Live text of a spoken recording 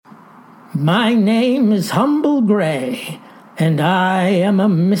My name is Humble Gray, and I am a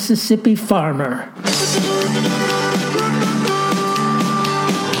Mississippi farmer.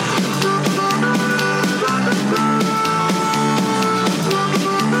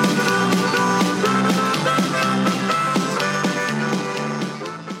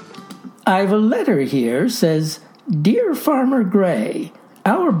 I've a letter here, says, Dear Farmer Gray,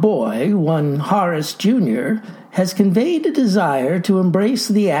 our boy, one Horace Jr., has conveyed a desire to embrace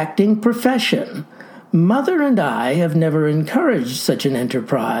the acting profession. Mother and I have never encouraged such an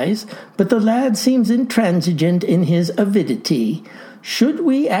enterprise, but the lad seems intransigent in his avidity. Should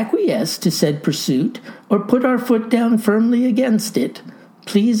we acquiesce to said pursuit, or put our foot down firmly against it?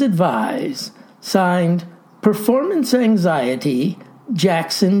 Please advise. Signed, Performance Anxiety,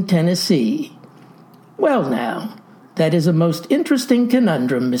 Jackson, Tennessee. Well now, that is a most interesting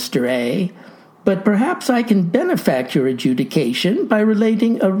conundrum, Mr. A., but perhaps I can benefact your adjudication by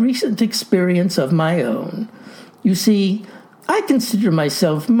relating a recent experience of my own. You see, I consider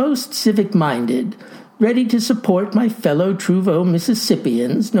myself most civic-minded, ready to support my fellow Trouveau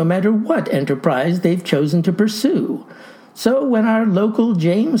Mississippians no matter what enterprise they've chosen to pursue. So when our local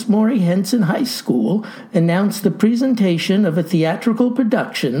James Maury Henson High School announced the presentation of a theatrical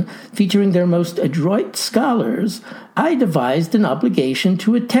production featuring their most adroit scholars, I devised an obligation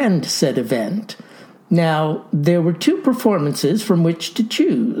to attend said event. Now, there were two performances from which to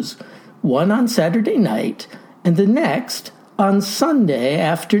choose, one on Saturday night and the next on Sunday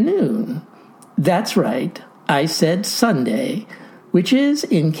afternoon. That's right, I said Sunday, which is,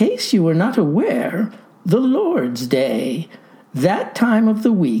 in case you were not aware, the Lord's Day, that time of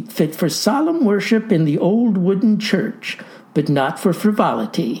the week fit for solemn worship in the old wooden church, but not for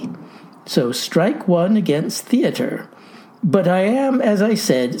frivolity. So strike one against theater. But I am, as I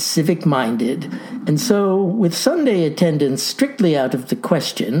said, civic-minded, and so, with Sunday attendance strictly out of the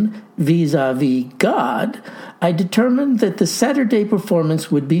question, vis-a-vis God, I determined that the Saturday performance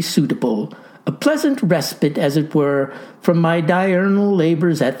would be suitable, a pleasant respite, as it were, from my diurnal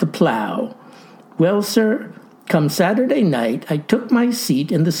labors at the plow. Well, sir, come Saturday night, I took my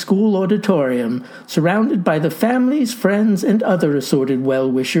seat in the school auditorium, surrounded by the families, friends, and other assorted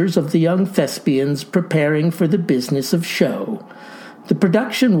well-wishers of the young thespians preparing for the business of show. The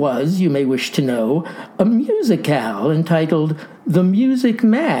production was, you may wish to know, a musicale entitled The Music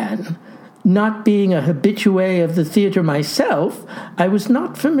Man. Not being a habitué of the theater myself, I was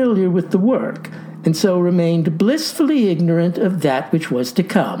not familiar with the work, and so remained blissfully ignorant of that which was to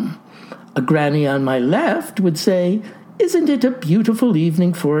come. A granny on my left would say, Isn't it a beautiful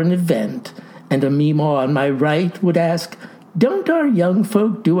evening for an event? And a Meemaw on my right would ask, Don't our young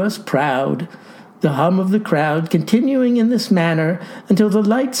folk do us proud? The hum of the crowd continuing in this manner until the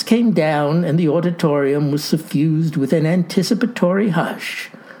lights came down and the auditorium was suffused with an anticipatory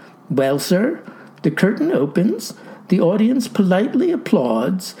hush. Well, sir, the curtain opens, the audience politely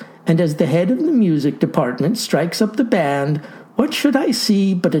applauds, and as the head of the music department strikes up the band, what should I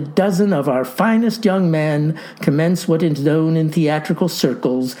see but a dozen of our finest young men commence what is known in theatrical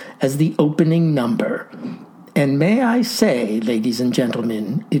circles as the opening number. And may I say, ladies and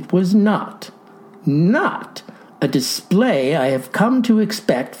gentlemen, it was not a display I have come to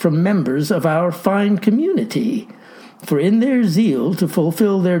expect from members of our fine community. For in their zeal to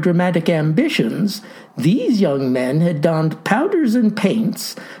fulfill their dramatic ambitions, these young men had donned powders and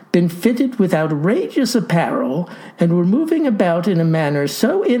paints, been fitted with outrageous apparel, and were moving about in a manner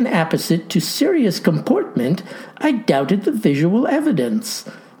so inapposite to serious comportment, I doubted the visual evidence.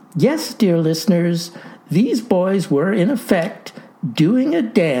 Yes, dear listeners, these boys were, in effect, doing a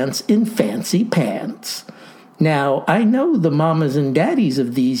dance in fancy pants. Now, I know the mamas and daddies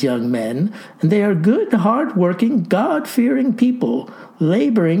of these young men, and they are good, hard-working, God-fearing people,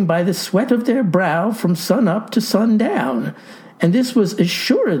 laboring by the sweat of their brow from sun-up to sundown, and this was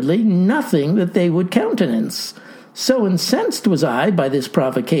assuredly nothing that they would countenance. So incensed was I by this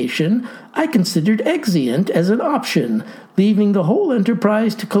provocation, I considered exeunt as an option, leaving the whole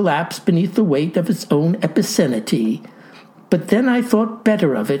enterprise to collapse beneath the weight of its own epicenity. But then I thought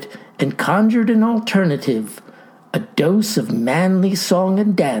better of it, and conjured an alternative. A dose of manly song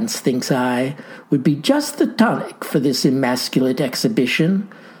and dance, thinks I, would be just the tonic for this emasculate exhibition.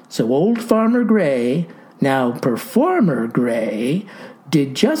 So old Farmer Gray, now Performer Gray,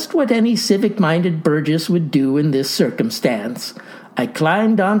 did just what any civic-minded burgess would do in this circumstance. I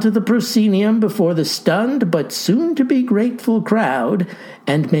climbed onto the proscenium before the stunned but soon-to-be grateful crowd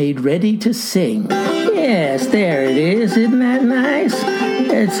and made ready to sing. Yes, there it is. Isn't that nice?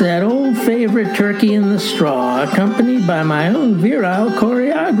 It's that old favorite Turkey in the Straw, accompanied by my own virile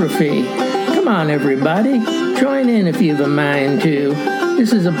choreography. Come on, everybody. Join in if you've a mind to.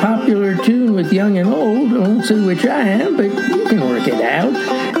 This is a popular tune with young and old. I won't say which I am, but you can work it out.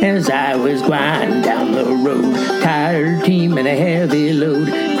 As I was gliding down the road, tired team and a heavy load,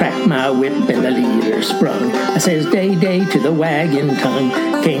 cracked my whip and the leader sprung. I says, day, day to the wagon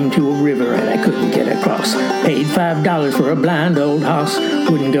tongue. Came to a river and I couldn't get across. Paid $5 for a blind old hoss.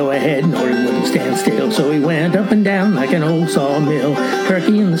 Wouldn't go ahead nor he wouldn't stand still. So he went up and down like an old sawmill.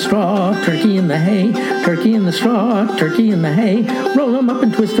 Turkey in the straw, turkey in the hay. Turkey in the straw, turkey in the hay. Roll 'em up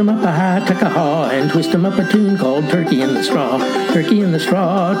and twist 'em up a high tuck-a-haw, and twist 'em up a tune called Turkey in the Straw. Turkey in the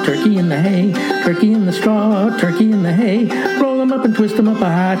straw, turkey in the hay. Turkey in the straw, turkey in the hay. Roll 'em up and twist 'em up a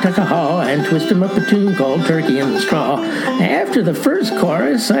high tuck-a-haw, and twist 'em up a tune called Turkey in the Straw. After the first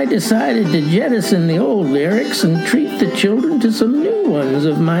chorus, I decided to jettison the old lyrics and treat the children to some new ones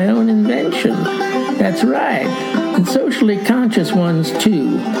of my own invention. That's right, and socially conscious ones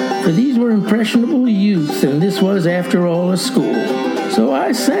too, for these were impressionable youth, and this was, after all, a school. So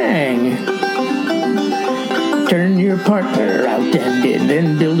I sang, turn your partner out and in,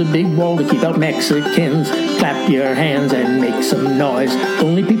 then build a big wall to keep out Mexicans. Clap your hands and make some noise.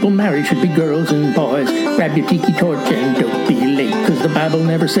 Only people married should be girls and boys. Grab your tiki torch and don't be late, 'cause the Bible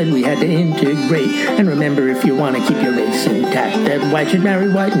never said we had to integrate. And remember, if you want to keep your race intact, that white should marry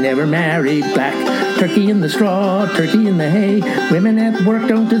white, never marry black. Turkey in the straw, turkey in the hay. Women at work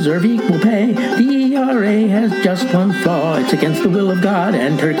don't deserve equal pay. The ERA has just one flaw. It's against the will of God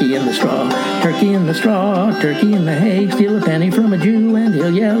and turkey in the straw. Turkey in the straw, turkey in the hay. Steal a penny from a Jew and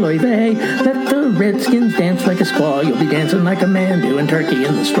he'll yell, oy vey. Let the redskins dance like a squaw. You'll be dancing like a man doing turkey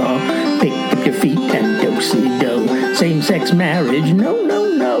in the straw. Pick up your feet and do-si-do. Same-sex marriage, no, no,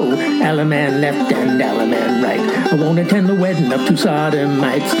 no. Alaman left and Alaman right. I won't attend the wedding of two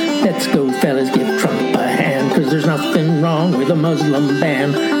sodomites. Let's go, fellas, give Trump a hand, 'cause there's nothing wrong with a Muslim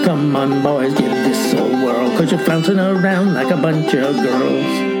ban. Come on, boys, give this a whirl, 'cause you're flouncing around like a bunch of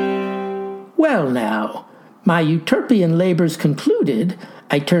girls. Well, now, my utopian labors concluded,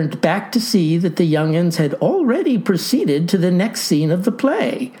 I turned back to see that the young'uns had already proceeded to the next scene of the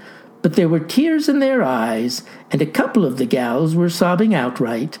play. But there were tears in their eyes, and a couple of the gals were sobbing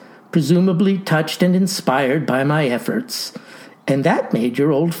outright, presumably touched and inspired by my efforts. And that made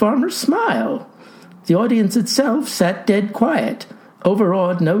your old farmer smile. The audience itself sat dead quiet,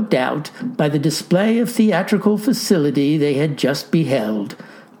 overawed, no doubt, by the display of theatrical facility they had just beheld.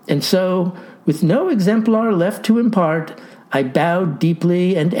 And so, with no exemplar left to impart, I bowed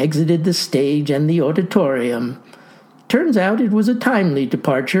deeply and exited the stage and the auditorium. Turns out it was a timely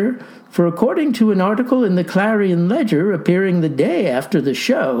departure, for according to an article in the Clarion Ledger appearing the day after the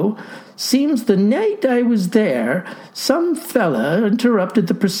show, seems the night I was there, some fella interrupted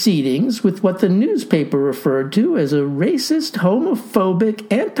the proceedings with what the newspaper referred to as a racist, homophobic,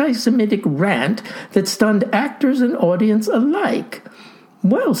 anti-Semitic rant that stunned actors and audience alike.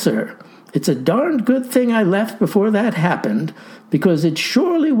 Well, sir, it's a darned good thing I left before that happened, because it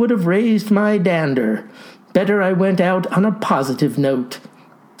surely would have raised my dander. Better I went out on a positive note.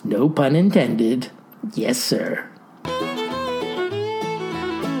 No pun intended. Yes, sir.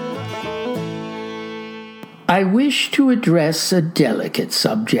 I wish to address a delicate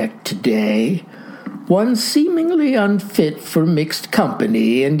subject today, one seemingly unfit for mixed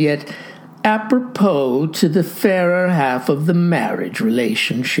company and yet apropos to the fairer half of the marriage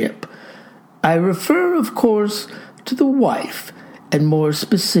relationship. I refer, of course, to the wife, and more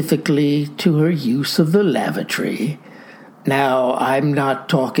specifically to her use of the lavatory. Now, I'm not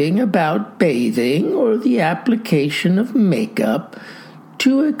talking about bathing or the application of makeup,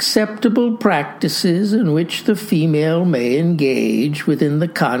 two acceptable practices in which the female may engage within the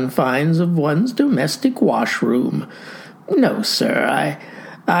confines of one's domestic washroom. No, sir,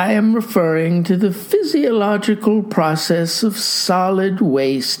 I am referring to the physiological process of solid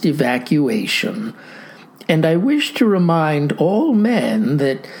waste evacuation. And I wish to remind all men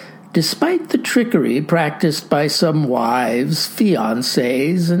that despite the trickery practiced by some wives,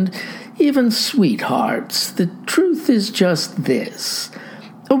 fiancées, and even sweethearts, the truth is just this.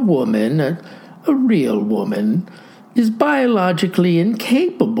 A woman, a real woman, is biologically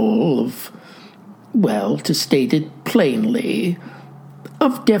incapable of, well, to state it plainly,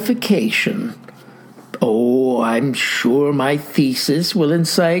 of defecation. Oh, I'm sure my thesis will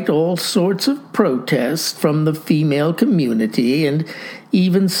incite all sorts of protests from the female community and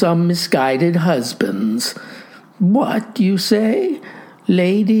even some misguided husbands. What, you say?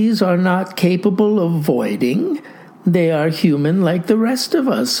 Ladies are not capable of voiding? They are human like the rest of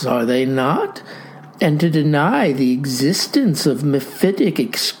us, are they not? And to deny the existence of mephitic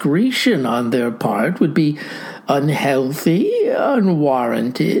excretion on their part would be unhealthy,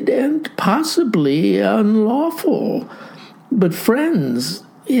 unwarranted, and possibly unlawful. But, friends,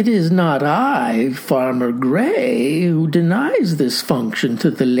 it is not I, Farmer Gray, who denies this function to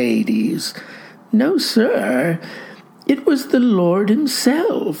the ladies. No, sir, it was the Lord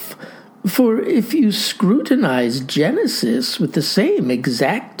himself. For if you scrutinize Genesis with the same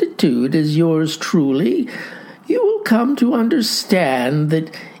exactitude as yours truly, you will come to understand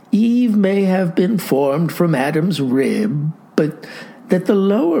that Eve may have been formed from Adam's rib, but that the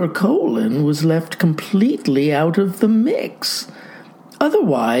lower colon was left completely out of the mix.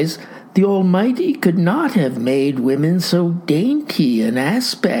 Otherwise, the Almighty could not have made women so dainty in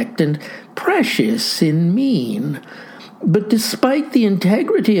aspect and precious in mien. But despite the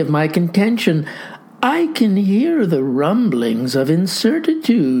integrity of my contention, I can hear the rumblings of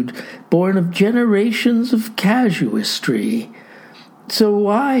incertitude born of generations of casuistry. So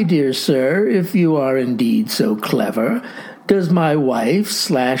why, dear sir, if you are indeed so clever, does my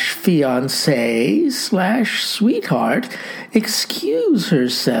wife/fiancée/sweetheart excuse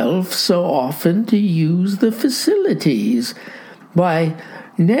herself so often to use the facilities? Why,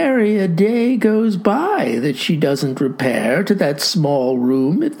 nary a day goes by that she doesn't repair to that small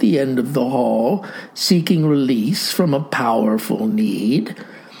room at the end of the hall, seeking release from a powerful need.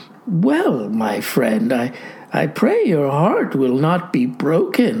 Well, my friend, I pray your heart will not be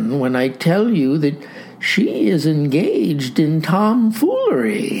broken when I tell you that she is engaged in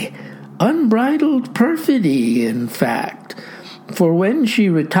tomfoolery, unbridled perfidy, in fact. For when she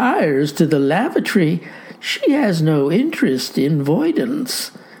retires to the lavatory, she has no interest in voidance.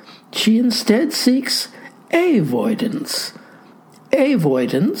 She instead seeks avoidance.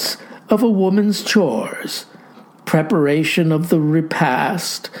 Avoidance of a woman's chores, preparation of the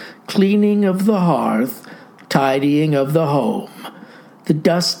repast, cleaning of the hearth, tidying of the home, the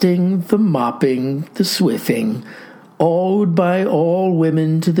dusting, the mopping, the swiffing, owed by all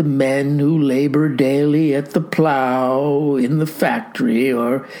women to the men who labor daily at the plow, in the factory,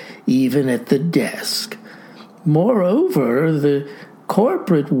 or even at the desk. Moreover, the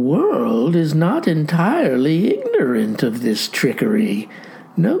corporate world is not entirely ignorant of this trickery.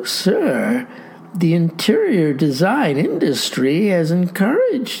 No, sir. The interior design industry has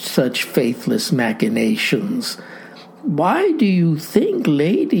encouraged such faithless machinations. Why do you think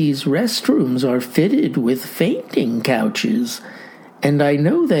ladies' restrooms are fitted with fainting couches? And I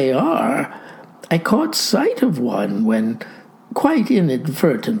know they are. I caught sight of one when, quite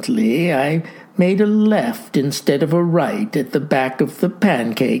inadvertently, I made a left instead of a right at the back of the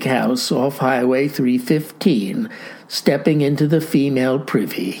pancake house off Highway 315, stepping into the female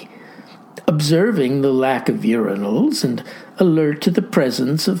privy. Observing the lack of urinals and alert to the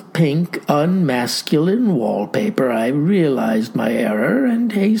presence of pink, unmasculine wallpaper, I realized my error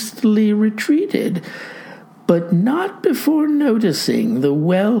and hastily retreated, but not before noticing the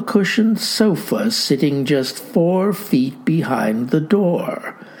well-cushioned sofa sitting just 4 feet behind the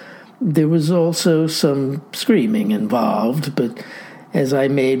door. There was also some screaming involved, but as I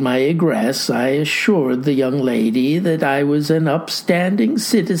made my egress, I assured the young lady that I was an upstanding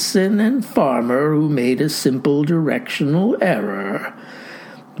citizen and farmer who made a simple directional error.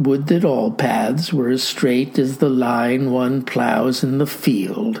 Would that all paths were as straight as the line one plows in the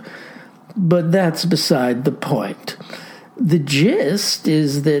field. But that's beside the point. The gist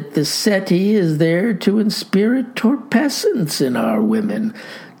is that the settee is there to inspirit torpescence in our women,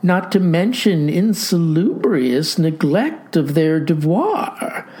 not to mention insalubrious neglect of their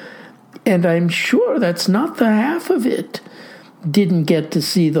devoir. And I'm sure that's not the half of it. Didn't get to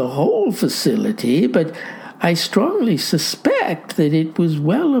see the whole facility, but I strongly suspect that it was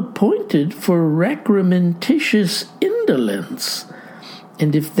well appointed for recrementitious indolence.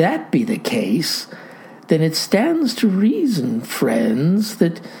 And if that be the case, then it stands to reason, friends,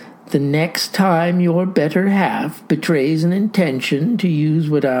 that the next time your better half betrays an intention to use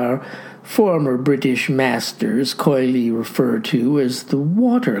what our former British masters coyly refer to as the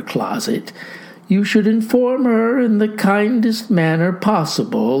water closet, you should inform her in the kindest manner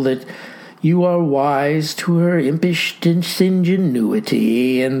possible that you are wise to her impish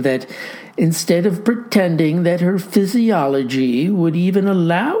ingenuity, and that instead of pretending that her physiology would even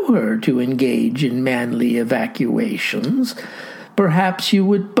allow her to engage in manly evacuations, perhaps you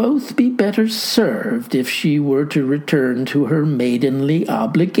would both be better served if she were to return to her maidenly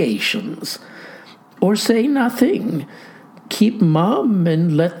obligations. Or say nothing. Keep mum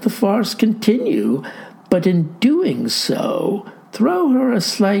and let the farce continue, but in doing so, throw her a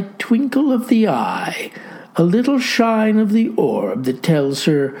slight twinkle of the eye, a little shine of the orb that tells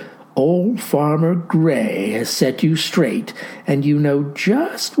her old Farmer Gray has set you straight, and you know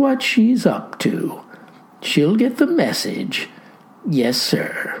just what she's up to. She'll get the message. Yes,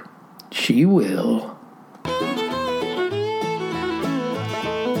 sir, she will.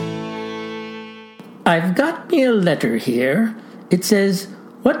 I've got me a letter here. It says,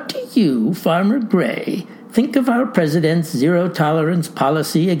 "What do you, Farmer Gray, think of our president's zero-tolerance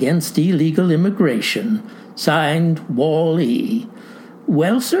policy against illegal immigration?" Signed, Wall-E.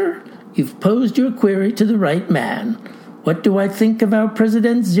 Well, sir, you've posed your query to the right man. What do I think of our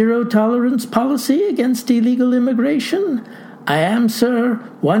president's zero-tolerance policy against illegal immigration? I am, sir,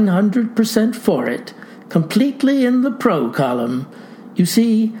 100% for it, completely in the pro column. You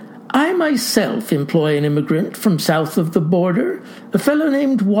see, I myself employ an immigrant from south of the border, a fellow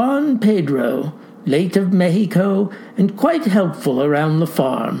named Juan Pedro, late of Mexico, and quite helpful around the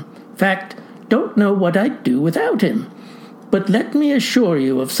farm. In fact, don't know what I'd do without him. But let me assure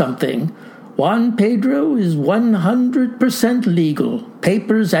you of something. Juan Pedro is 100% legal,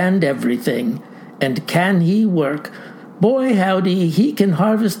 papers and everything. And can he work? Boy, howdy, he can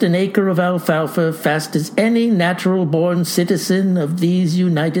harvest an acre of alfalfa fast as any natural-born citizen of these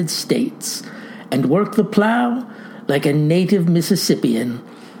United States, and work the plow like a native Mississippian.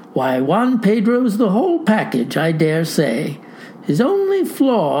 Why, Juan Pedro's the whole package, I dare say. His only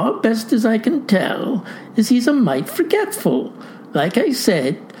flaw, best as I can tell, is he's a mite forgetful. Like I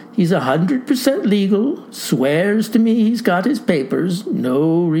said, he's 100% legal, swears to me he's got his papers,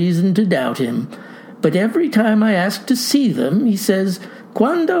 no reason to doubt him. But every time I ask to see them, he says,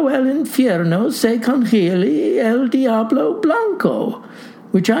 "Cuando el infierno se congeli el diablo blanco,"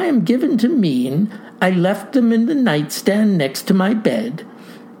 which I am given to mean I left them in the nightstand next to my bed.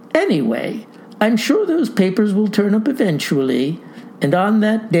 Anyway, I'm sure those papers will turn up eventually, and on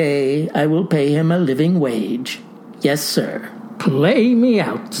that day I will pay him a living wage. Yes, sir. Play me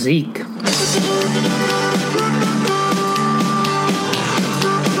out, Zeke.